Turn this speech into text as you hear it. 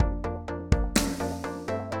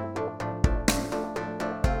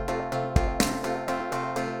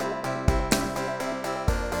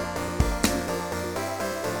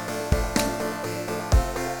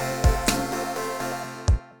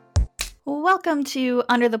Welcome to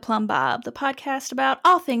Under the Plumb Bob, the podcast about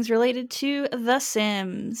all things related to The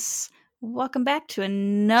Sims. Welcome back to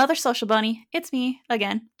another Social Bunny. It's me,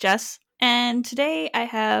 again, Jess. And today I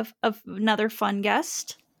have another fun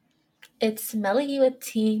guest. It's Melly with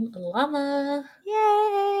Team Llama.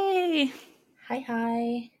 Yay!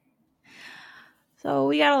 Hi. So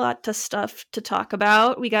we got a lot of stuff to talk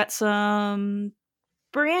about. We got some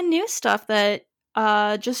brand new stuff that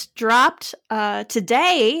just dropped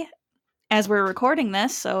today as we're recording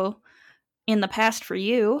this, so in the past for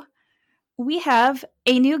you. We have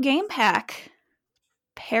a new game pack.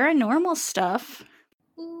 Paranormal stuff.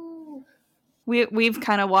 Ooh. We've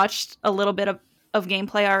kind of watched a little bit of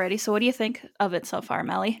gameplay already, so what do you think of it so far,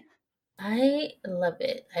 Melly? I love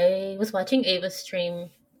it. I was watching Ava's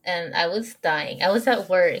stream and I was dying. I was at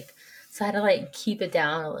work, so I had to keep it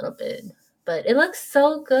down a little bit. But it looks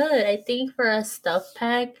so good. I think for a stuff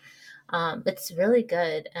pack, it's really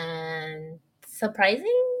good and surprising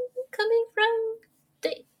coming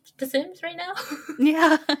from the Sims right now.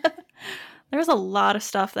 Yeah. There's a lot of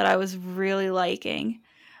stuff that I was really liking.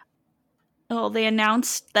 Well, they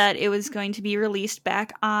announced that it was going to be released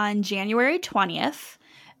back on January 20th,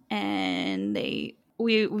 and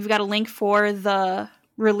we've got a link for the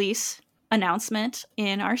release announcement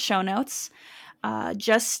in our show notes,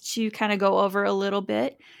 just to kind of go over a little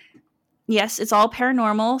bit. Yes, it's all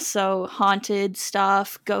paranormal, so haunted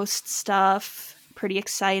stuff, ghost stuff, pretty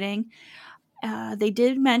exciting. They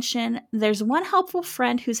did mention there's one helpful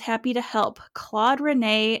friend who's happy to help, Claude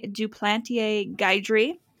Rene Duplantier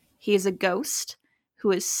Gaidry. He is a ghost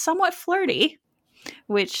who is somewhat flirty,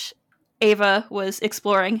 which Ava was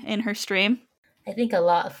exploring in her stream. I think a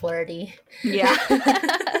lot flirty. Yeah.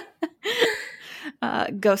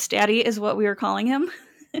 Ghost Daddy is what we were calling him.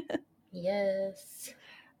 Yes.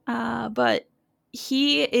 But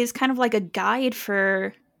he is kind of like a guide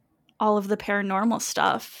for all of the paranormal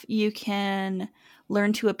stuff. You can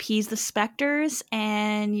learn to appease the specters,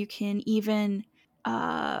 and you can even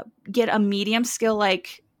get a medium skill,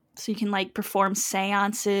 so you can perform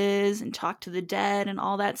seances and talk to the dead and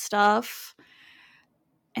all that stuff.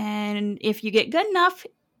 And if you get good enough,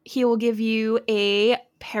 he will give you a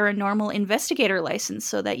paranormal investigator license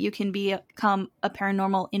so that you can become a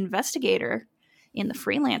paranormal investigator in the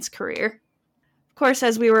freelance career. Of course,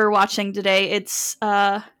 as we were watching today, it's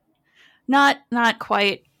not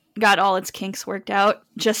quite got all its kinks worked out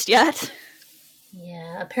just yet.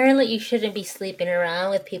 Yeah, apparently you shouldn't be sleeping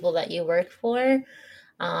around with people that you work for.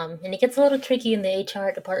 And it gets a little tricky in the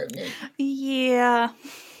HR department. Yeah,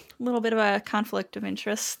 a little bit of a conflict of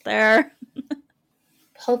interest there.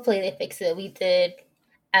 Hopefully they fix it. We did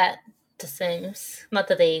at The Sims. Not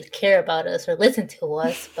that they care about us or listen to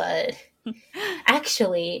us, but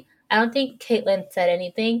actually, I don't think Caitlin said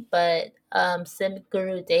anything, but Sim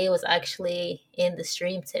Guru Day was actually in the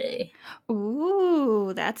stream today.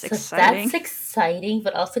 Ooh, that's So exciting. that's exciting,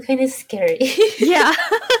 but also kind of scary. Yeah.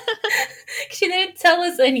 She didn't tell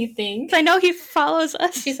us anything. I know he follows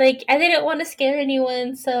us. She's like, I didn't want to scare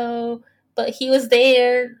anyone, but he was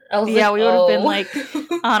there. I was we would have been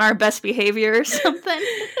oh. on our best behavior or something.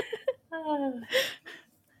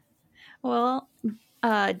 Well,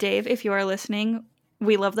 Dave, if you are listening,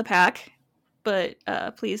 we love the pack, but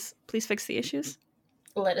please fix the issues.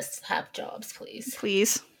 Let us have jobs, please.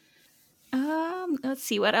 Please. Let's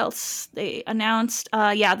see what else they announced.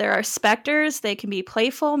 There are specters. They can be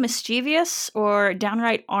playful, mischievous, or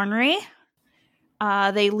downright ornery.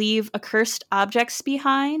 They leave accursed objects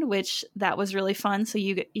behind, which that was really fun. So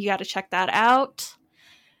you got to check that out.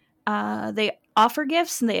 They offer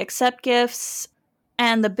gifts and they accept gifts.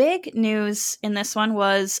 And the big news in this one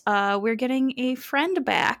was we're getting a friend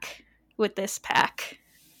back with this pack.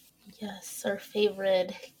 Yes, our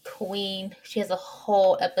favorite queen. She has a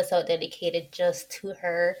whole episode dedicated just to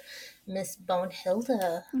her, Miss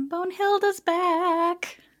Bonehilda. Bonehilda's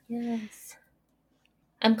back. Yes.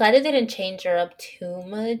 I'm glad they didn't change her up too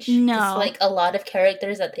much. No. A lot of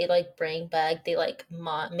characters that they bring back, they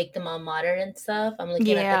make them all modern and stuff. I'm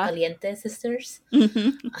looking at the Caliente sisters.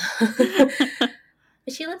 Mm-hmm.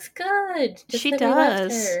 She looks good. She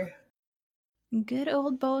does. Good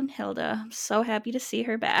old Bonehilda. I'm so happy to see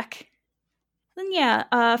her back. Then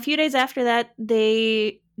a few days after that,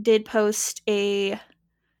 they did post a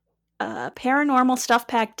paranormal stuff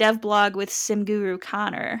pack dev blog with Sim Guru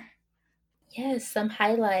Connor. Yes, some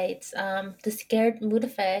highlights. The scared mood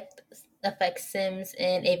effect affects Sims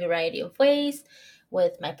in a variety of ways,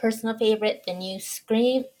 with my personal favorite, the new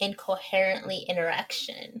Scream Incoherently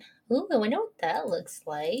interaction. Ooh, I wonder what that looks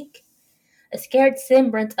like. A scared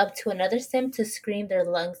sim runs up to another sim to scream their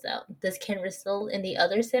lungs out. This can result in the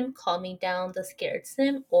other sim calming down the scared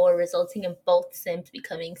sim or resulting in both sims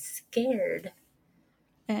becoming scared.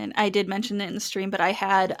 And I did mention it in the stream, but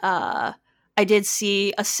I did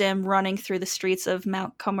see a sim running through the streets of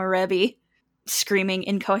Mount Komorebi screaming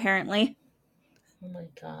incoherently. Oh my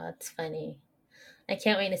god, it's funny. I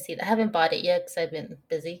can't wait to see that. I haven't bought it yet because I've been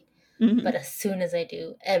busy. But as soon as I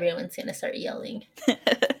do, everyone's gonna start yelling.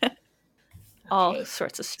 All Okay.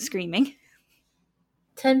 sorts of screaming.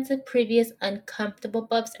 Tons of previous uncomfortable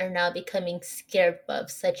buffs are now becoming scared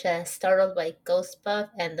buffs, such as startled by ghost buff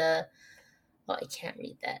and the I can't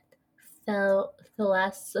read that.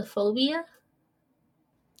 Thalassophobia?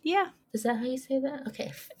 Yeah. Is that how you say that?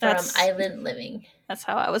 Okay. From Island Living. That's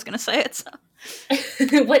how I was gonna say it. So.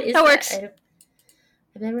 What is that? Works.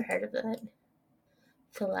 I've never heard of that.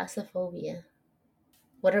 Thalassophobia.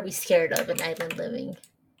 What are we scared of in Island Living?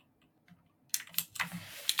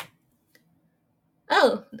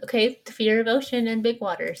 Oh, okay. The fear of ocean and big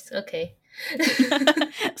waters. Okay.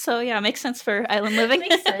 So yeah, makes sense for Island Living.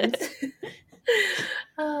 Makes sense.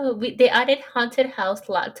 Oh, they added haunted house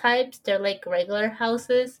lot types. They're like regular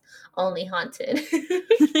houses, only haunted.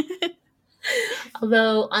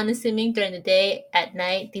 Although unassuming during the day, at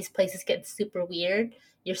night, these places get super weird.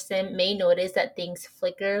 Your sim may notice that things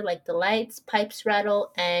flicker, like the lights, pipes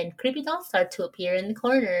rattle, and creepy dolls start to appear in the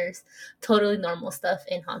corners. Totally normal stuff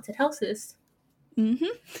in haunted houses.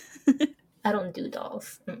 I don't do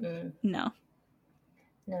dolls. No.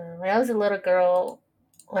 When I was a little girl,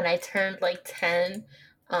 when I turned like 10,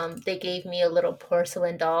 they gave me a little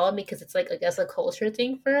porcelain doll because it's like, I guess, a culture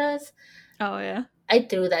thing for us. Oh, yeah. I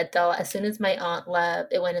threw that doll. As soon as my aunt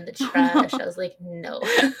left, it went in the trash. I was like, no.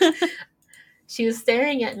 She was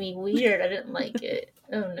staring at me weird. I didn't like it.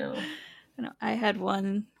 Oh, no. I had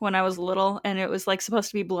one when I was little, and it was like supposed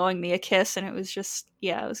to be blowing me a kiss, and it was just,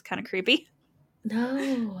 it was kind of creepy.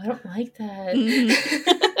 No, I don't like that.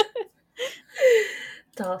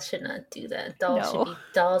 Dolls should not do that. Dolls should be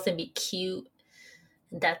dolls and be cute.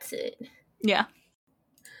 And that's it. Yeah.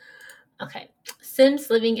 Okay. Sims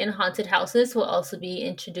living in haunted houses will also be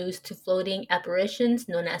introduced to floating apparitions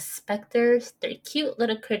known as specters. They're cute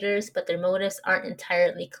little critters, but their motives aren't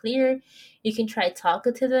entirely clear. You can try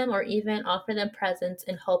talking to them or even offer them presents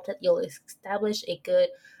and hope that you'll establish a good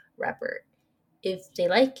rapport. If they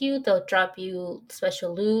like you, they'll drop you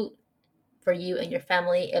special loot for you and your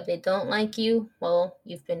family. If they don't like you, well,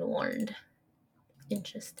 you've been warned.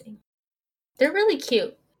 Interesting. They're really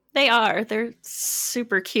cute. They are. They're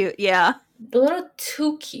super cute, yeah. A little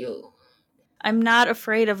too cute. I'm not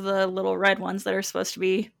afraid of the little red ones that are supposed to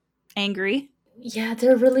be angry. Yeah,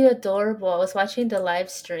 they're really adorable. I was watching the live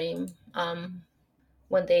stream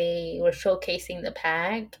when they were showcasing the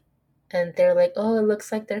pack, and they're like, oh, it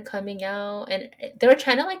looks like they're coming out. And they were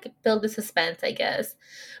trying to like build the suspense, I guess.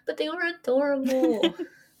 But they were adorable.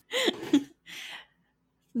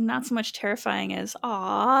 Not so much terrifying as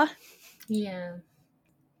aw. Yeah.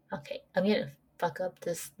 Okay, I'm gonna fuck up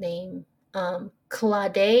this name.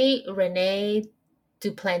 Claude Rene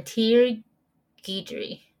Duplantier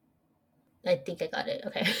Guidry. I think I got it.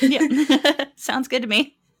 Okay. Yeah. Sounds good to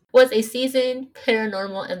me. Was a seasoned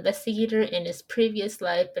paranormal investigator in his previous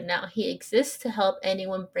life, but now he exists to help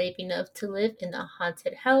anyone brave enough to live in a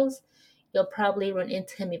haunted house. You'll probably run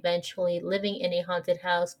into him eventually living in a haunted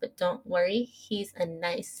house, but don't worry, he's a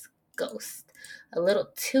nice ghost. A little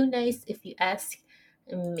too nice if you ask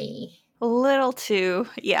me. A little too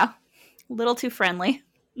friendly.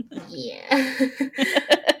 Yeah.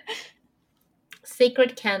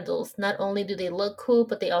 Sacred candles. Not only do they look cool,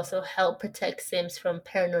 but they also help protect Sims from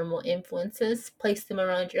paranormal influences. Place them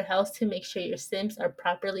around your house to make sure your Sims are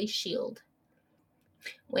properly shielded.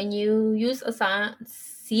 When you use a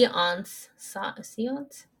seance,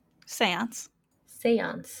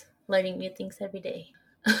 learning new things every day.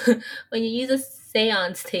 When you use a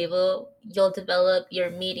seance table, you'll develop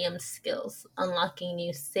your medium skills, unlocking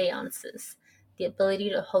new seances. The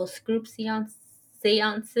ability to host group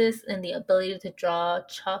seances and the ability to draw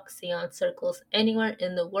chalk seance circles anywhere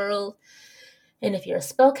in the world. And if you're a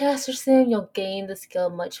spellcaster sim, you'll gain the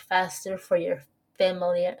skill much faster for your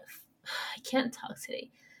familiarity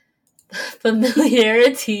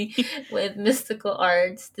with mystical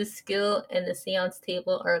arts. The skill and the seance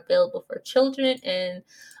table are available for children and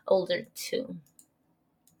older too.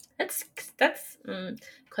 That's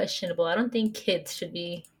questionable. I don't think kids should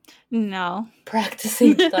be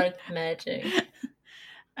practicing dark magic.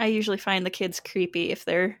 I usually find the kids creepy if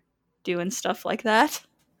they're doing stuff like that.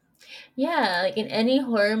 Yeah, like in any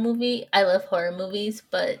horror movie, I love horror movies,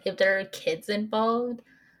 but if there are kids involved,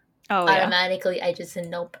 Oh, yeah. Automatically I just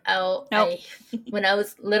nope out. Nope. When I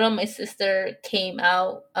was little, my sister came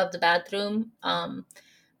out of the bathroom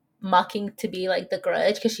mocking to be like the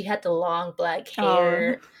Grudge because she had the long black Oh.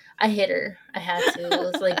 hair. I hit her. I had to. I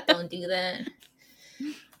was like, don't do that.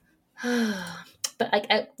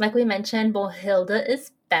 But like we mentioned, Bohilda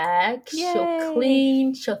is back. She'll Yay.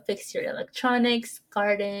 clean, she'll fix your electronics,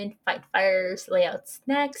 garden, fight fires, lay out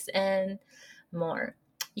snacks, and more.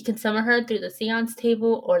 You can summon her through the seance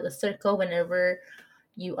table or the circle whenever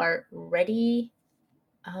you are ready.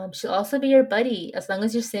 She'll also be your buddy as long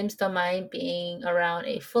as your Sims don't mind being around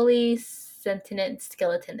a fully sentient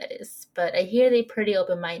skeleton, that is. But I hear they're pretty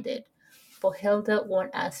open minded. Bohilda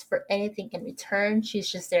won't ask for anything in return. She's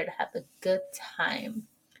just there to have a good time.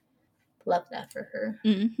 Love that for her.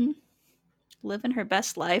 Mm-hmm. Living her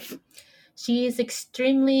best life. She is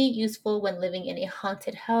extremely useful when living in a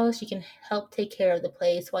haunted house. She can help take care of the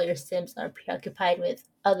place while your Sims are preoccupied with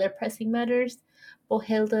other pressing matters.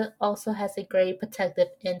 Bohilda also has a great protective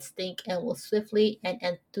instinct and will swiftly and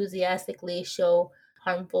enthusiastically show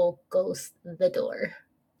harmful ghosts the door.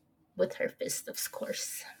 With her fist, of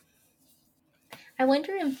course. I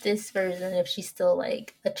wonder if this version, if she's still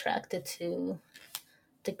like attracted to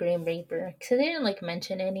the Grim Reaper, because they didn't like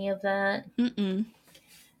mention any of that. Mm-mm.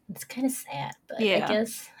 It's kind of sad, but Yeah.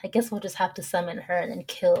 I guess we'll just have to summon her and then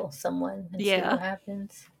kill someone and see Yeah. what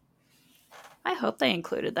happens. I hope they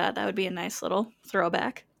included that. That would be a nice little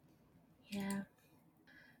throwback. Yeah.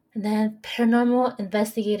 And then paranormal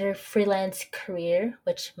investigator freelance career,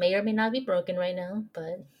 which may or may not be broken right now,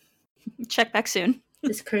 but Check back soon.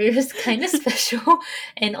 this career is kind of special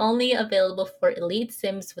and only available for elite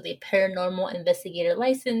Sims with a paranormal investigator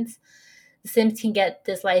license. The Sims can get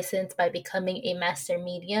this license by becoming a master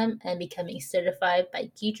medium and becoming certified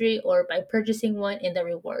by Ghidra or by purchasing one in the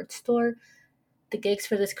reward store. The gigs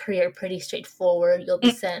for this career are pretty straightforward. You'll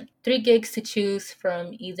be sent 3 gigs to choose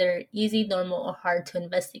from, either easy, normal, or hard to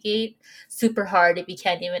investigate. Super hard if you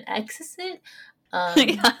can't even access it.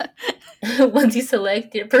 Once you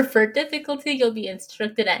select your preferred difficulty, you'll be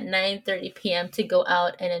instructed at 9:30 p.m. to go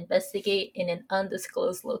out and investigate in an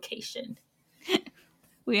undisclosed location.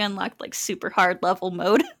 We unlocked like super hard level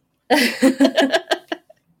mode.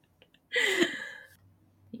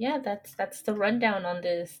 Yeah, that's the rundown on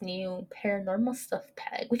this new paranormal stuff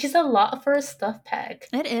pack, which is a lot for a stuff pack.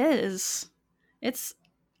 It is. It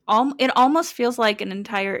almost feels like an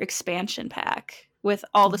entire expansion pack with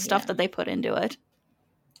all the stuff that they put into it.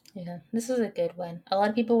 Yeah, this is a good one. A lot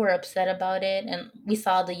of people were upset about it, and we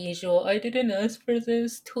saw the usual "I didn't ask for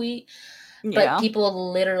this" tweet. But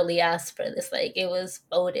people literally asked for this. Like, it was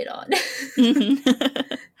voted on.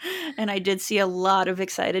 And I did see a lot of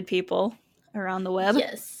excited people around the web.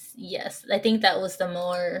 Yes. I think that was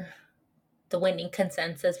the winning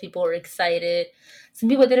consensus. People were excited. Some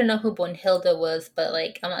people didn't know who Bohilda was, but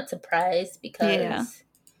like, I'm not surprised because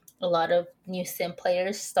a lot of new Sim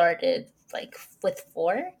players started like with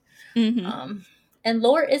 4. Mm-hmm. And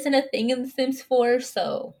lore isn't a thing in The Sims 4,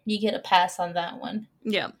 so you get a pass on that one.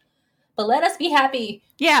 Yeah. But let us be happy.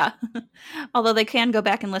 Yeah. Although they can go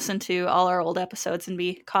back and listen to all our old episodes and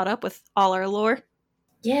be caught up with all our lore.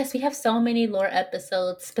 Yes, we have so many lore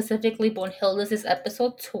episodes. Specifically, Bohilda's is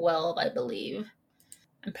episode 12, I believe.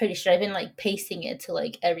 I'm pretty sure I've been like pasting it to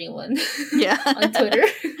like everyone on Twitter.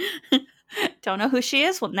 Don't know who she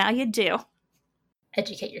is? Well, now you do.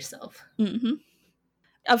 Educate yourself. Mm-hmm.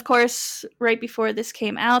 Of course, right before this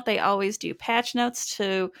came out, they always do patch notes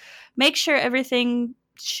to make sure everything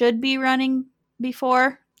should be running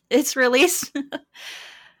before its release.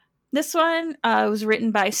 This one was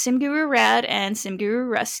written by SimGuru Rad and SimGuru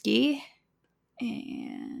Rusky.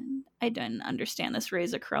 And I didn't understand this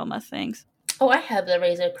Razor Chroma thing. Oh, I have the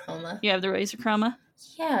Razor Chroma. You have the Razor Chroma?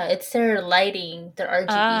 Yeah, it's their lighting, their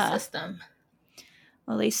RGB system.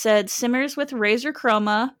 Well, they said Simmers with Razor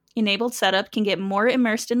Chroma enabled setup can get more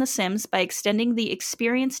immersed in The Sims by extending the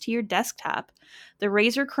experience to your desktop. The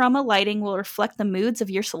Razor Chroma lighting will reflect the moods of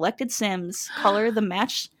your selected Sims, colors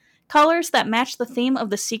that match the theme of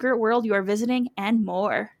the secret world you are visiting, and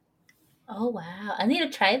more. Oh, wow. I need to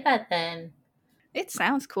try that then. It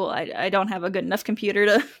sounds cool. I don't have a good enough computer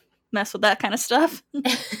to mess with that kind of stuff.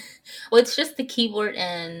 Well, it's just the keyboard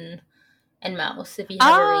and mouse if you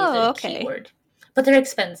have a Razer keyboard. But they're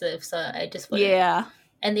expensive, so I just wouldn't. Yeah.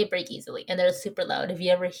 And they break easily, and they're super loud. If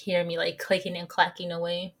you ever hear me like clicking and clacking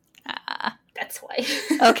away, that's why.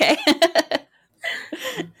 Okay.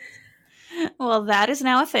 Well, that is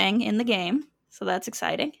now a thing in the game, so that's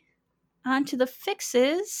exciting. On to the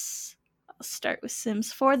fixes. I'll start with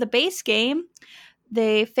Sims 4. The base game,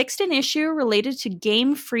 they fixed an issue related to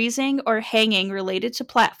game freezing or hanging related to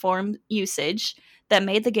platform usage. that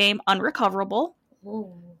made the game unrecoverable.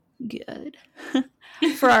 Ooh. Good.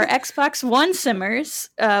 For our Xbox One simmers,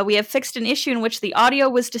 we have fixed an issue in which the audio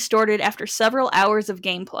was distorted after several hours of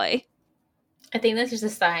gameplay. I think that's just a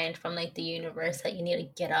sign from like the universe that you need to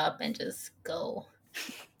get up and just go.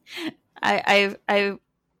 I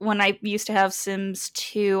when I used to have Sims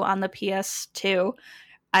 2 on the PS2,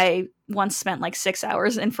 I once spent like 6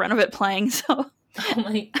 hours in front of it playing, so Oh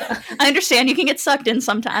my god. I understand you can get sucked in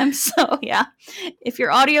sometimes. So yeah, if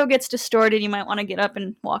your audio gets distorted, you might want to get up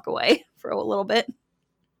and walk away for a little bit.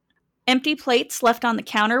 Empty plates left on the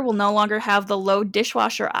counter will no longer have the load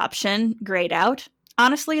dishwasher option grayed out.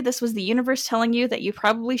 Honestly, this was the universe telling you that you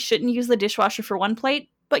probably shouldn't use the dishwasher for one plate,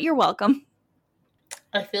 but you're welcome.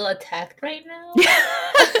 I feel attacked right now.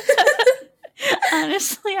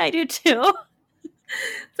 Honestly, I do too.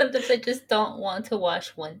 Sometimes I just don't want to wash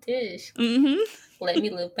one dish. Mm-hmm. Let me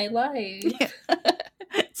live my life.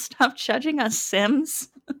 Stop judging us, Sims.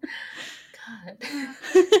 God.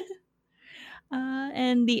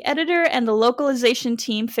 And the editor and the localization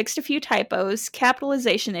team fixed a few typos,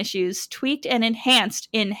 capitalization issues, tweaked and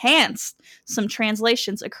enhanced some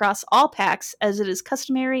translations across all packs, as it is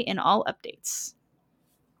customary in all updates.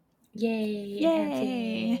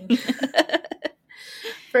 Yay.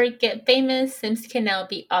 For Get Famous, Sims can now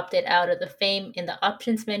be opted out of the fame in the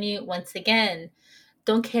options menu once again.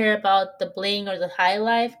 Don't care about the bling or the high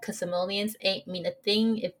life, because simoleons ain't mean a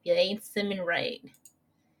thing if you ain't simming right.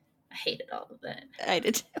 I hated all of that. I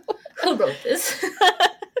did too. Who wrote this?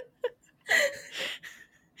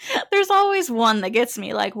 There's always one that gets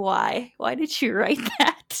me, like, why? Why did you write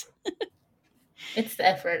that? It's the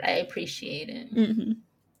effort. I appreciate it. Mm-hmm.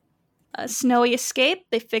 Snowy Escape,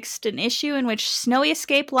 they fixed an issue in which Snowy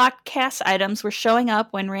Escape locked cast items were showing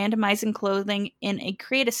up when randomizing clothing in a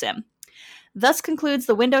Create-A-Sim. Thus concludes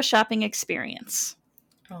the window shopping experience.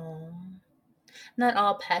 Oh, not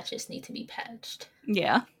all patches need to be patched.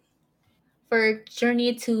 Yeah. For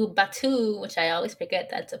Journey to Batu, which I always forget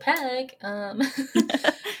that's a pack,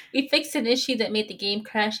 we fixed an issue that made the game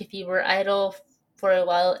crash if you were idle for a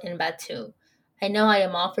while in Batu. I know I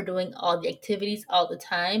am all for doing all the activities all the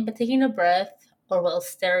time, but taking a breath, or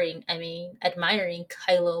admiring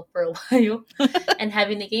Kylo for a while and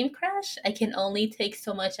having the game crash, I can only take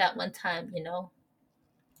so much at one time, you know?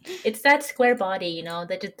 It's that square body, you know,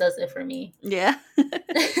 that just does it for me. Yeah.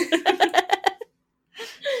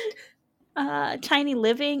 Tiny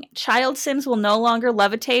Living, child Sims will no longer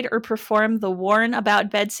levitate or perform the warn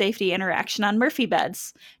about bed safety interaction on Murphy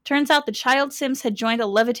beds. Turns out the child Sims had joined a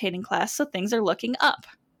levitating class, so things are looking up.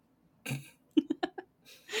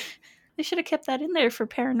 They should have kept that in there for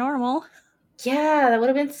paranormal. Yeah, that would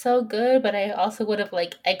have been so good, but I also would have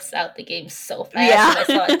like X'd out the game so fast if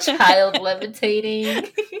I saw a child levitating.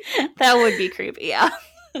 That would be creepy, yeah.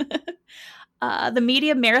 The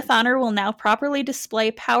Media Marathoner will now properly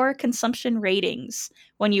display power consumption ratings.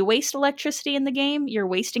 When you waste electricity in the game, you're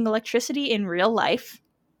wasting electricity in real life.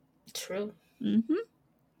 True. Mm-hmm.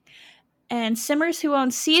 And Simmers who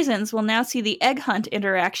own Seasons will now see the Egg Hunt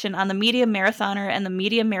interaction on the Media Marathoner and the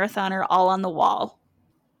Media Marathoner all on the wall.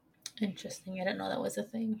 Interesting. I didn't know that was a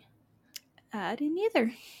thing. I didn't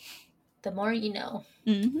either. The more you know.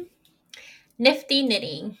 Mm-hmm. Nifty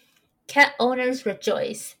Knitting. Cat owners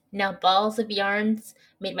rejoice. Now balls of yarns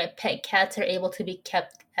made by pet cats are able to be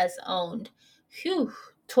kept as owned. Phew.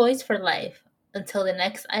 Toys for life. Until the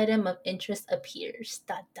next item of interest appears. ...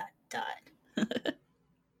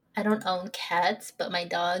 I don't own cats, but my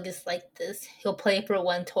dog is like this. He'll play for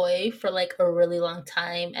one toy for like a really long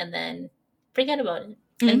time and then forget about it.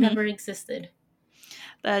 It never existed.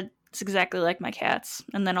 That's exactly like my cats.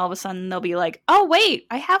 And then all of a sudden they'll be like, oh, wait,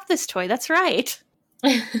 I have this toy. That's right.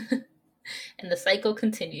 And the cycle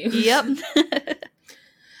continues. Yep.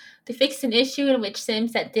 They fixed an issue in which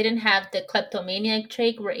Sims that didn't have the kleptomaniac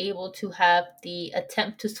trait were able to have the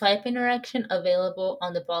attempt to swipe interaction available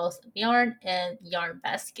on the balls of yarn and yarn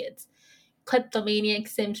baskets. Kleptomaniac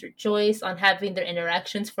Sims rejoice on having their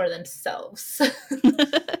interactions for themselves.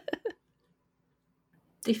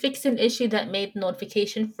 They fixed an issue that made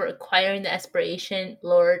notification for acquiring the aspiration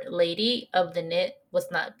Lord Lady of the Knit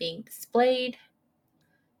was not being displayed.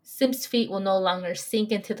 Sims' feet will no longer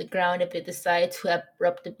sink into the ground if they decide to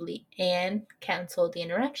abruptly and cancel the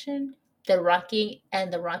interaction. The rocking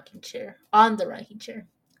and the rocking chair. On the rocking chair.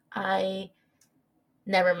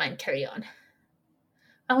 Never mind, carry on.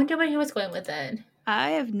 I wonder where he was going with that.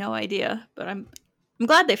 I have no idea, but I'm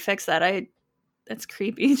glad they fixed that. That's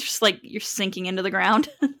creepy. It's just like you're sinking into the ground.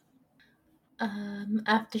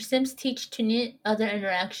 After Sims teach to knit, other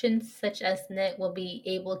interactions such as knit will be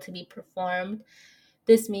able to be performed.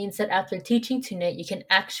 This means that after teaching to knit, you can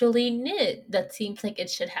actually knit. That seems like it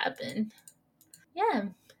should happen. Yeah.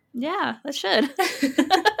 Yeah, that should.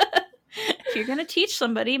 If you're going to teach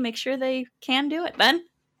somebody, make sure they can do it then.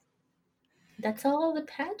 That's all the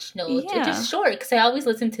patch notes, which Yeah. is short because I always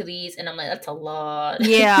listen to these and I'm like, that's a lot.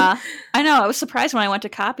 Yeah. I know. I was surprised when I went to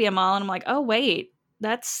copy them all and I'm like, oh, wait.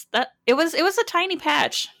 It was a tiny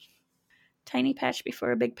patch. Tiny patch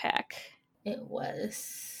before a big pack. It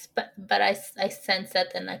was. But I sense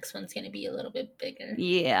that the next one's going to be a little bit bigger.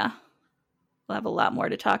 Yeah. We'll have a lot more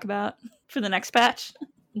to talk about for the next patch.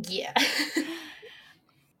 Yeah.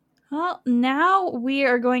 Well, now we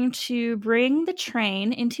are going to bring the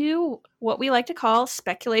train into what we like to call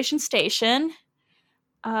Speculation Station.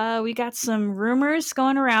 We got some rumors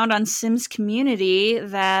going around on Sims community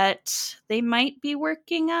that they might be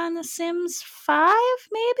working on The Sims 5,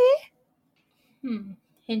 maybe?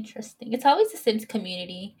 Interesting. It's always the Sims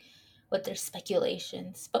community with their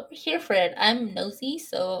speculations, but we're here for it. I'm nosy,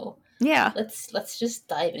 so yeah, let's just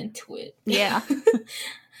dive into it. Yeah.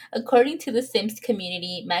 According to the Sims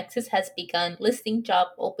community, Maxis has begun listing job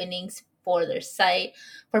openings for their site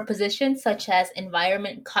for positions such as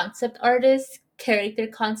environment concept artist, character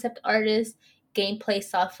concept artist, gameplay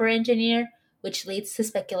software engineer, which leads to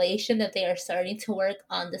speculation that they are starting to work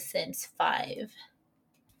on The Sims 5.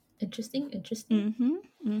 Interesting.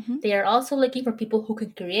 They are also looking for people who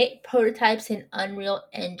can create prototypes in Unreal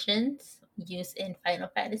engines used in Final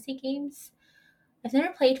Fantasy games. I've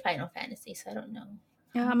never played Final Fantasy, so I don't know.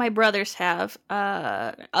 My brothers have.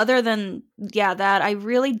 Other than that, I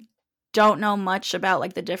really don't know much about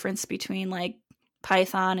like the difference between like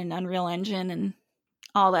Python and Unreal Engine and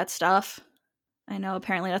all that stuff. I know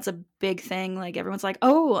apparently that's a big thing. Like everyone's like,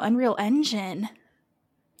 "Oh, Unreal Engine."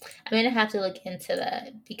 I'm gonna have to look into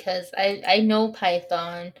that because I know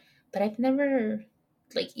Python, but I've never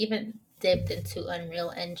like even dipped into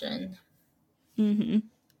Unreal Engine.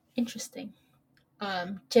 Interesting.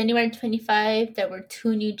 January 25, there were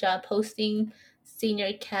 2 new job postings: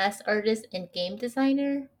 senior cast artist and game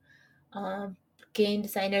designer. Game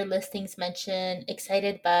designer listings mention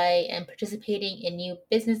excited by and participating in new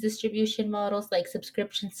business distribution models like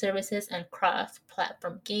subscription services and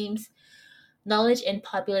cross-platform games. Knowledge in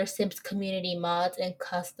popular Sims community mods and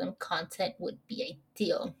custom content would be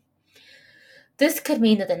ideal. This could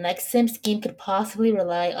mean that the next Sims game could possibly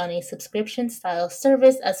rely on a subscription style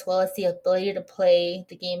service as well as the ability to play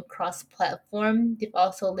the game cross platform. They've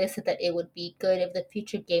also listed that it would be good if the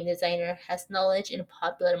future game designer has knowledge in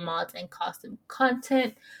popular mods and custom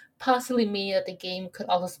content, possibly meaning that the game could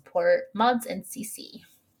also support mods and CC.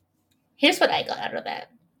 Here's what I got out of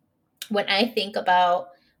that. When I think about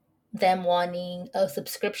them wanting a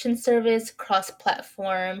subscription service, cross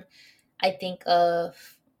platform, I think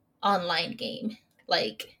of online game,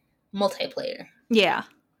 like multiplayer. Yeah.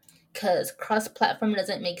 Because cross platform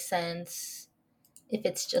doesn't make sense if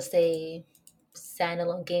it's just a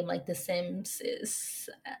standalone game like The Sims is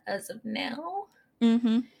as of now.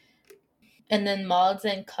 And then mods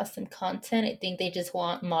and custom content, I think they just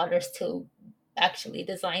want modders to actually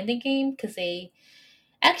design the game because they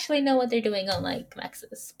actually know what they're doing, unlike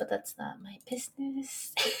Maxis, but that's not my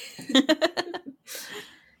business.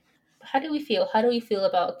 How do we feel? How do we feel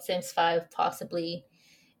about Sims 5 possibly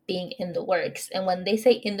being in the works? And when they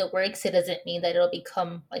say in the works, it doesn't mean that it'll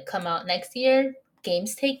come out next year.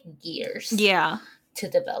 Games take years to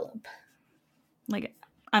develop. Like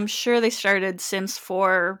I'm sure they started Sims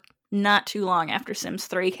 4 not too long after Sims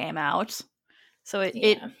 3 came out. So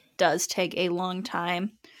it does take a long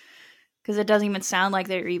time. Because it doesn't even sound like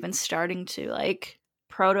they're even starting to like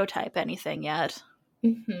prototype anything yet.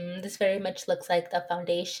 This very much looks like the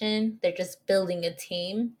foundation. They're just building a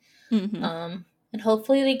team. And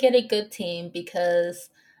hopefully they get a good team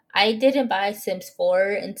because I didn't buy Sims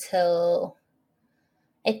 4 until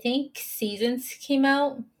I think Seasons came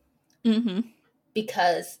out.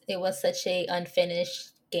 Because it was such a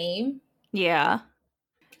unfinished game. Yeah.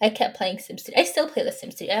 I kept playing Sims 3. I still play the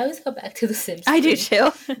Sims 3. I always go back to the Sims 3. I do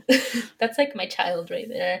too. That's like my child right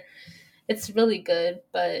there. It's really good,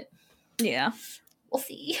 but yeah, we'll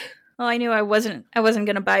see. Well, I knew I wasn't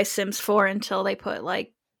gonna buy Sims 4 until they put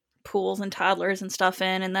like pools and toddlers and stuff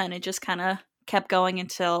in, and then it just kind of kept going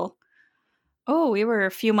until we were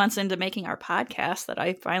a few months into making our podcast that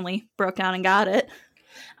I finally broke down and got it.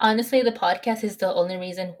 Honestly, the podcast is the only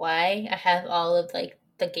reason why I have all of like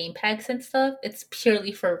the game packs and stuff. It's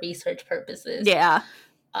purely for research purposes. Yeah.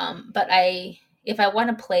 But if I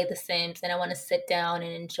want to play The Sims and I want to sit down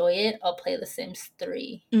and enjoy it, I'll play The Sims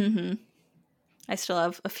 3. I still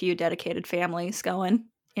have a few dedicated families going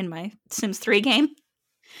in my Sims 3 game.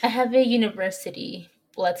 I have a university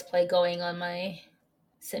Let's Play going on my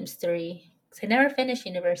Sims 3. 'Cause I never finished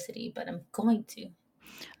university, but I'm going to.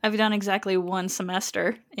 I've done exactly 1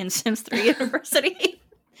 semester in Sims 3 University.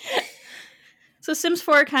 So Sims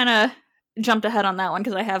 4 kind of jumped ahead on that one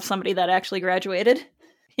because I have somebody that actually graduated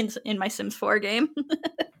in my Sims 4 game.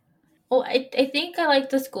 Oh, I think I like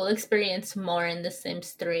the school experience more in The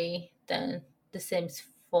Sims 3 than The Sims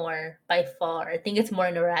 4 by far. I think it's more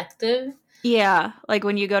interactive. Yeah, like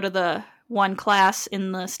when you go to the one class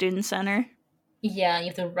in the student center. Yeah, you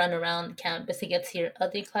have to run around campus to get to your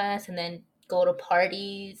other class and then go to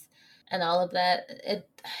parties and all of that.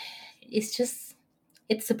 It's just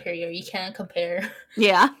it's superior. You can't compare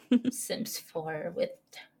Yeah. Sims 4 with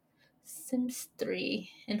Sims 3.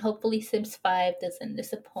 And hopefully Sims 5 doesn't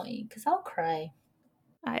disappoint because I'll cry.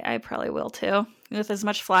 I probably will too. With as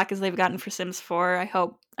much flack as they've gotten for Sims 4,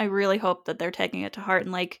 I really hope that they're taking it to heart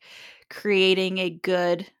and like creating a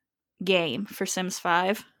good game for Sims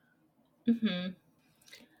 5. Mm-hmm.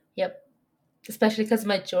 Yep. Especially because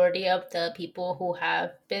majority of the people who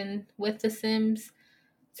have been with The Sims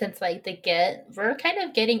since like we're kind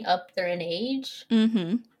of getting up there in age.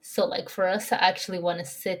 Mm-hmm. So like for us to actually want to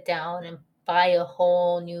sit down and buy a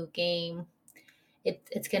whole new game,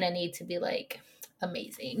 it's gonna need to be like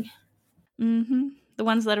amazing. Mm-hmm. The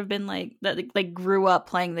ones that have been that grew up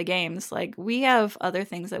playing the games, like we have other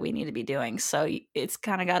things that we need to be doing, so it's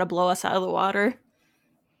kind of got to blow us out of the water.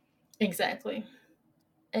 Exactly.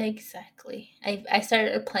 Exactly. I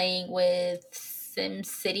started playing with Sim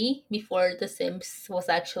City before The Sims was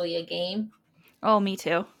actually a game. Oh, me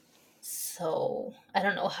too. So I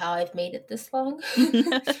don't know how I've made it this long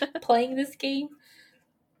playing this game,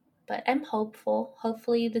 but I'm hopeful.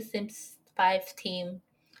 Hopefully, the Sims 5 team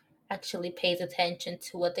actually pays attention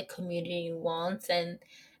to what the community wants and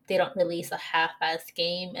they don't release a half-ass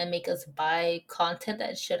game and make us buy content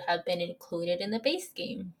that should have been included in the base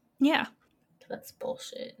game. Yeah. That's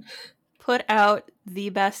bullshit. Put out the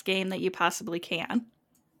best game that you possibly can.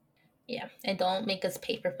 Yeah, and don't make us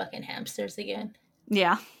pay for fucking hamsters again.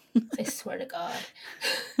 Yeah. I swear to God.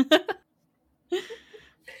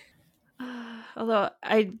 Although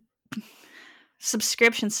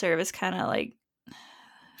subscription service kind of like,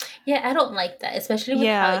 Yeah, I don't like that, especially with how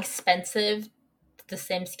yeah. expensive the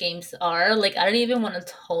Sims games are. Like, I don't even want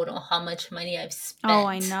to total how much money I've spent Oh,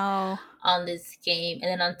 I know. on this game. And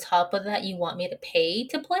then on top of that, you want me to pay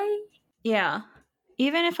to play? Yeah.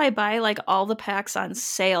 Even if I buy like all the packs on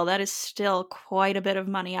sale, that is still quite a bit of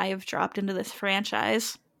money I have dropped into this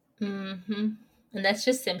franchise. Mm-hmm. And that's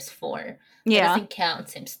just Sims 4. That Yeah. doesn't count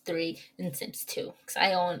Sims 3 and Sims 2. Because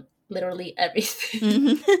I own literally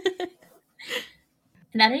everything. Mm-hmm.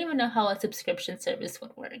 And I don't even know how a subscription service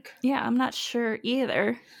would work. Yeah, I'm not sure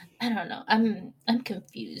either. I don't know. I'm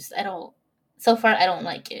confused. So far I don't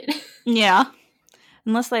like it. Yeah.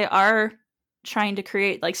 Unless they are trying to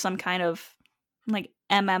create like some kind of like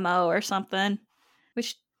MMO or something,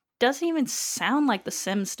 which doesn't even sound like The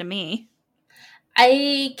Sims to me.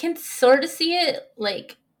 I can sort of see it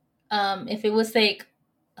like if it was like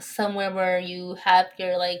somewhere where you have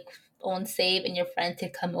your like own save and your friend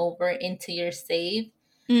could come over into your save.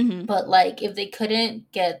 Mm-hmm. But like if they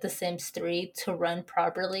couldn't get The Sims 3 to run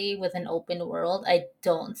properly with an open world, I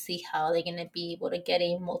don't see how they're gonna be able to get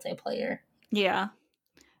a multiplayer. Yeah.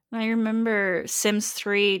 I remember Sims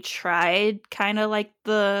 3 tried kind of like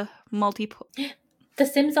the The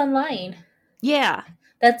Sims Online. Yeah.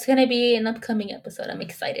 That's gonna be an upcoming episode. I'm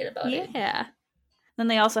excited about it. Yeah. Then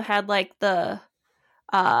they also had like the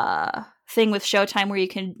thing with Showtime where you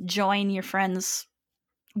can join your friends'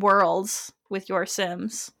 worlds with your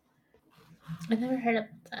Sims. I've never heard of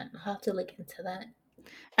that. I'll have to look into that.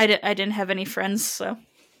 I didn't have any friends, so.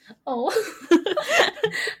 Oh.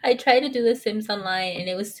 I tried to do The Sims Online and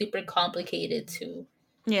it was super complicated to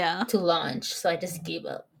launch, so I just gave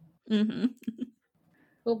up. Mm-hmm.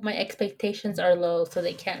 Well, my expectations are low, so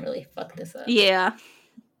they can't really fuck this up. Yeah.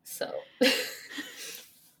 So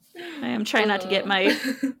I am trying not to get my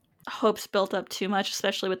hopes built up too much,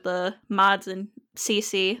 especially with the mods and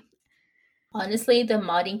CC. Honestly, the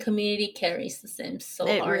modding community carries The Sims so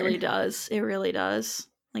hard. It really does. It really does.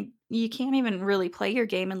 Like, you can't even really play your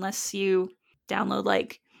game unless you download,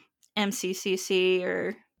 like, MCCC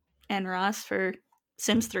or NROS for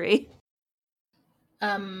Sims 3.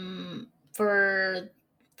 For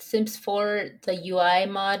Sims 4, the UI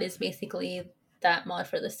mod is basically that mod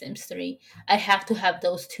for The Sims 3. I have to have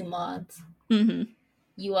those two mods. Mm-hmm.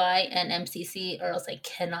 UI and MCC, or else I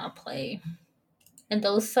cannot play. And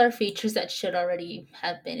those are features that should already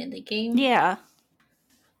have been in the game. Yeah.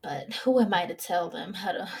 But who am I to tell them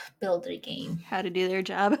how to build their game? How to do their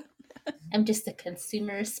job. I'm just a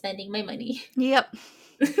consumer spending my money. Yep.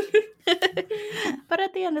 But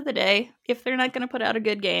at the end of the day, if they're not going to put out a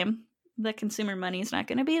good game, the consumer money is not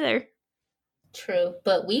going to be there. True,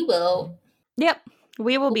 but we will. Yep,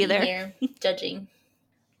 we will We'll be there. here judging.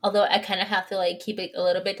 Although I kind of have to like keep it a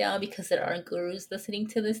little bit down because there are gurus listening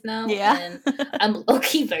to this now, Yeah. and I'm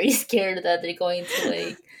low-key very scared that they're going to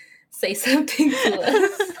like say something to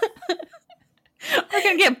us. We're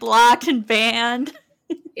going to get blocked and banned.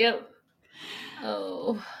 Yep.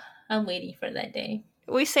 Oh, I'm waiting for that day.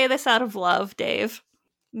 We say this out of love, Dave.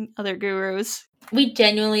 Other gurus. We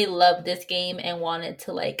genuinely love this game and want it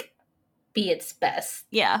to like be its best.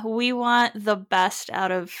 Yeah, we want the best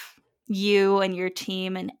out of you and your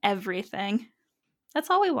team and everything. That's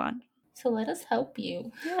all we want. So let us help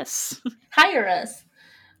you. Yes. Hire us.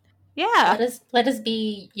 Yeah. Let us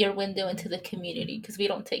be your window into the community because we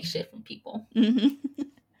don't take shit from people. Mm-hmm.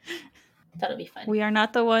 That'll be fun. We are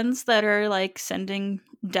not the ones that are like sending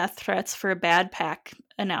death threats for a bad pack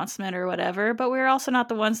announcement or whatever, but we're also not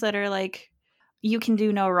the ones that are like, you can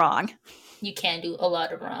do no wrong. You can do a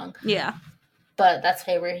lot of wrong. Yeah. But that's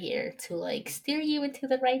why we're here to like steer you into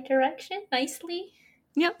the right direction nicely.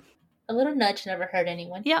 Yep. A little nudge never hurt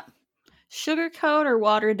anyone. Yep. Sugarcoat or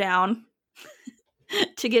water down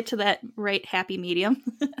to get to that right happy medium.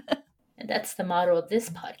 And that's the motto of this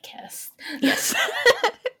podcast. Yes.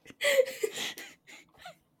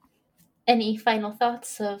 Any final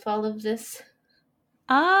thoughts of all of this?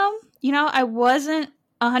 I wasn't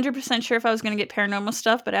 100% sure if I was going to get paranormal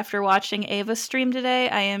stuff, but after watching Ava's stream today,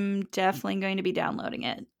 I am definitely going to be downloading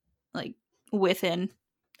it, like, within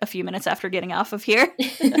a few minutes after getting off of here.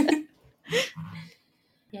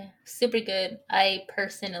 Yeah, super good. I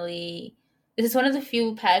personally, this is one of the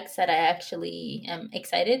few packs that I actually am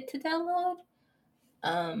excited to download.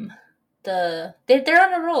 They're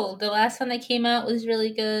on a roll. The last one that came out was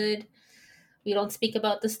really good. We don't speak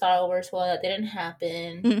about the Star Wars one. That didn't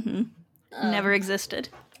happen. Mm-hmm. Never existed.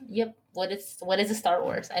 Yep. What is a Star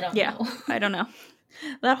Wars? I don't know. I don't know.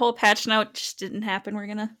 That whole patch note just didn't happen. We're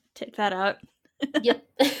gonna take that out. Yep.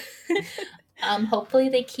 Hopefully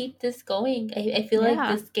they keep this going. I feel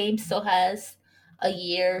like this game still has a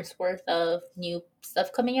year's worth of new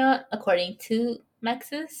stuff coming out, according to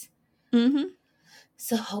Maxis. Mm-hmm.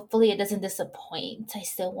 So hopefully it doesn't disappoint. I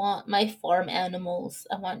still want my farm animals.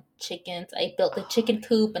 I want chickens. I built a chicken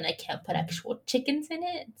coop and I can't put actual chickens in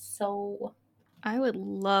it. So I would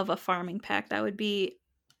love a farming pack. That would be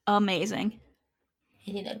amazing.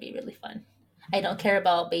 I think that'd be really fun. I don't care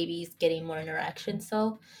about babies getting more interaction,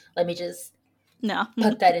 so let me just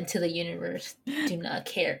put that into the universe. Do not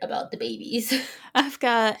care about the babies. I've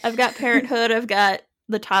got parenthood. I've got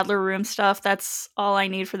the toddler room stuff. That's all I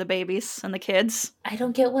need for the babies and the kids. I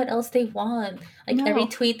don't get what else they want. Like every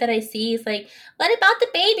tweet that I see is like, what about the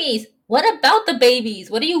babies? What about the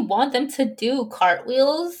babies? What do you want them to do?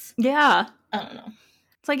 Cartwheels? Yeah. I don't know.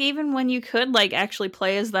 It's like even when you could like actually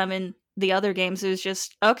play as them in the other games, it was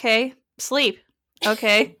just, okay, sleep.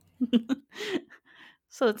 Okay.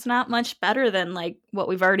 So it's not much better than like what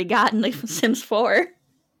we've already got in The Sims 4.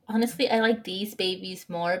 Honestly, I like these babies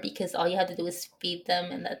more because all you have to do is feed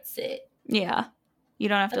them and that's it. Yeah. You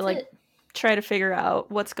don't have to try to figure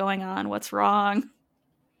out what's going on, what's wrong.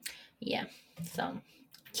 Yeah. So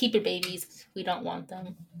keep your babies. We don't want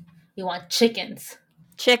them. We want chickens.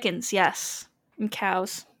 Chickens, yes. And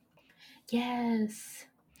cows. Yes.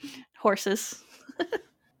 Horses.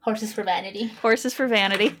 Horses for vanity. Horses for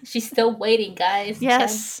vanity. She's still waiting, guys.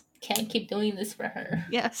 Yes. Can't keep doing this for her.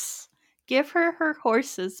 Yes. Give her her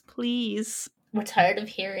horses, please. We're tired of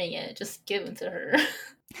hearing it. Just give them to her.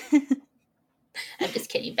 I'm just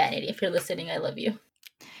kidding, Vanity. If you're listening, I love you.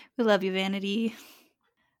 We love you, Vanity.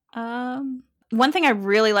 One thing I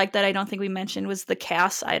really like that I don't think we mentioned was the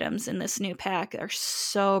CAS items in this new pack. They're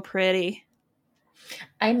so pretty.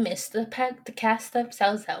 I missed the CAS stuff. So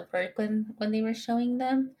I was at work when they were showing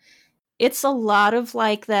them. It's a lot of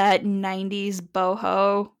like that 90s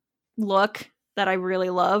boho look that I really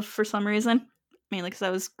love for some reason. Mainly because I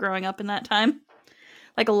was growing up in that time.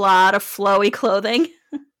 Like a lot of flowy clothing.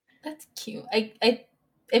 That's cute. I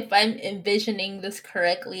if I'm envisioning this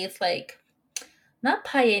correctly, it's like not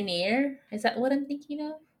pioneer. Is that what I'm thinking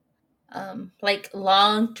of? Like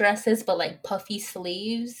long dresses but like puffy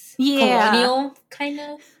sleeves. Yeah. Colonial kind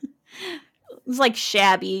of. It's like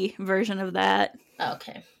shabby version of that.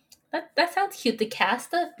 Okay. That sounds cute. The CAS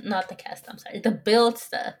stuff? Not the CAS stuff, I'm sorry. The build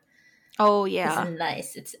stuff. Oh yeah. It's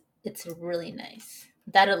nice. It's really nice.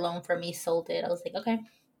 That alone for me sold it. I was like, okay.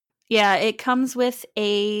 Yeah, it comes with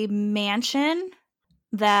a mansion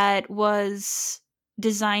that was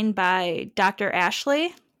designed by Dr.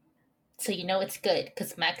 Ashley. So you know it's good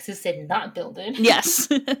because Maxis did not build it. Yes.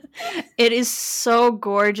 It is so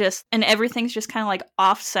gorgeous. And everything's just kind of like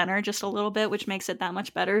off center just a little bit, which makes it that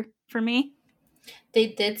much better for me. They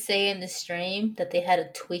did say in the stream that they had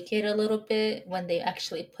to tweak it a little bit when they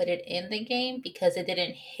actually put it in the game because it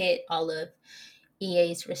didn't hit all of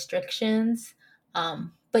EA's restrictions.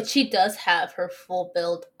 But she does have her full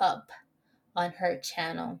build up on her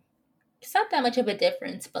channel. It's not that much of a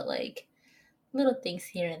difference, but like little things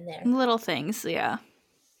here and there. Little things, yeah.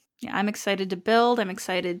 Yeah, I'm excited to build. I'm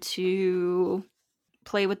excited to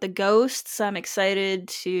play with the ghosts. I'm excited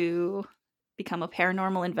to become a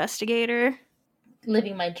paranormal investigator.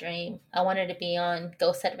 Living my dream. I wanted to be on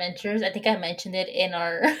Ghost Adventures. I think I mentioned it in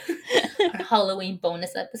our, our Halloween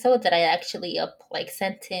bonus episode that I actually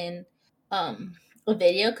sent in a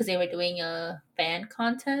video because they were doing a fan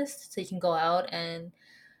contest, so you can go out and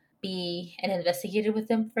be an investigator with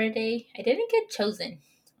them for a day. I didn't get chosen,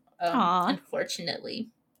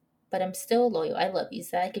 unfortunately, but I'm still loyal. I love you,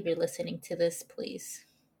 Zach. If you're listening to this, please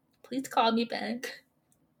call me back.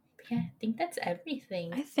 Yeah, I think that's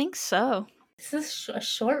everything. I think so. This is a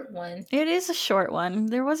short one. It is a short one.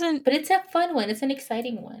 There wasn't... But it's a fun one. It's an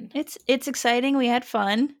exciting one. It's exciting. We had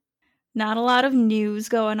fun. Not a lot of news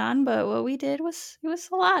going on, but what we did was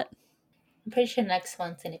a lot. I'm pretty sure next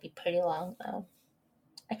one's going to be pretty long, though.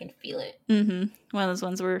 I can feel it. Mm-hmm. One of those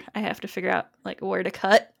ones where I have to figure out, like, where to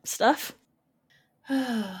cut stuff.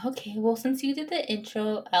 Okay, well, since you did the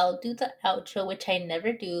intro, I'll do the outro, which I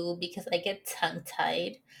never do because I get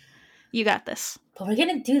tongue-tied. You got this. But we're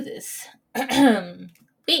going to do this.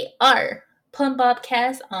 We are Plum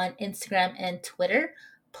Bobcast on Instagram and Twitter,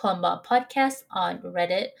 Plum Bob Podcast on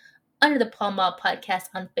Reddit, Under the Plum Bob Podcast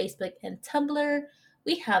on Facebook and Tumblr.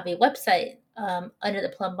 We have a website,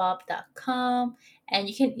 undertheplumbbob.com, and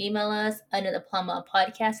you can email us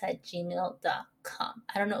undertheplumbobpodcast@gmail.com.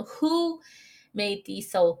 I don't know who made these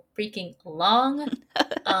so freaking long.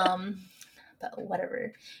 But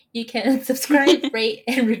whatever. You can subscribe, rate,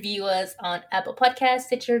 and review us on Apple Podcasts,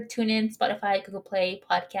 Stitcher, TuneIn, Spotify, Google Play,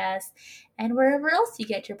 Podcasts, and wherever else you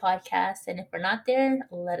get your podcasts. And if we're not there,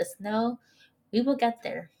 let us know. We will get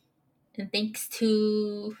there. And thanks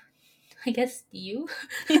to, I guess, you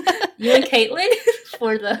and Caitlin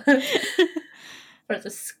for the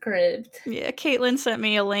script. Yeah, Caitlin sent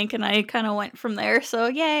me a link, and I kind of went from there. So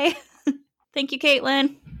yay! Thank you,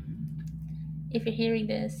 Caitlin. If you're hearing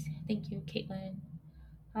this, thank you, Caitlin.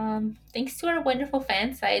 Thanks to our wonderful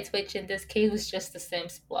fan sites, which in this case was just the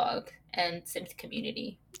Sims blog and Sims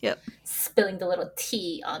community. Yep. Spilling the little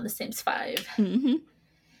tea on the Sims 5. Mm-hmm.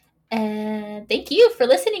 And thank you for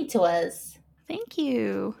listening to us. Thank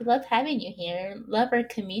you. We love having you here. Love our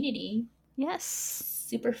community. Yes.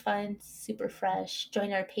 Super fun, super fresh.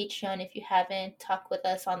 Join our Patreon if you haven't. Talk with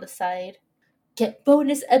us on the side. Get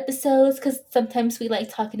bonus episodes because sometimes we like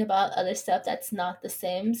talking about other stuff that's not The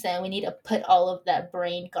Sims, and we need to put all of that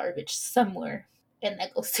brain garbage somewhere, and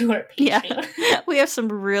that goes to our Patreon. Yeah. We have some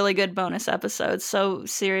really good bonus episodes, so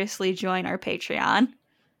seriously join our Patreon.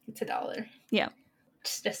 It's $1. Yeah.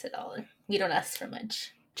 Just $1. We don't ask for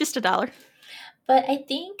much. Just $1. But I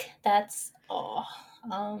think that's all.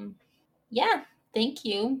 Yeah, thank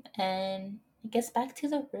you, and I guess back to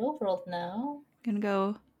the real world now. Gonna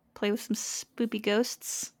go play with some spoopy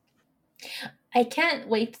ghosts. I can't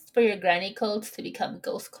wait for your granny codes to become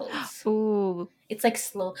ghost codes. Ooh. It's like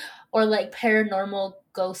slow, or like paranormal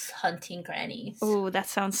ghost hunting grannies. Ooh, that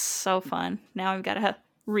sounds so fun. Now I've got to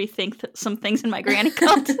rethink some things in my granny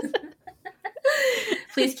code.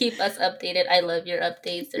 Please keep us updated. I love your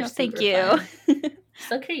updates. They're super thank you. fun.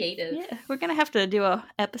 So creative. Yeah, we're gonna have to do a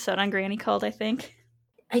episode on granny cult, I think.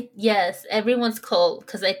 Yes, everyone's cult,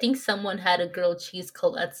 because I think someone had a grilled cheese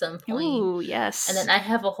cult at some point. Ooh, yes. And then I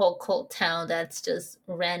have a whole cult town that's just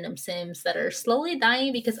random Sims that are slowly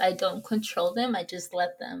dying because I don't control them. I just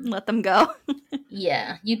let them. Let them go.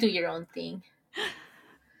 Yeah, you do your own thing.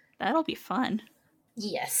 That'll be fun.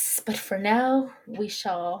 Yes, but for now, we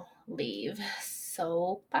shall leave.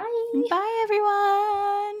 So, bye. Bye,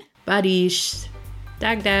 everyone. Badish.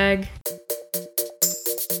 Dag dag.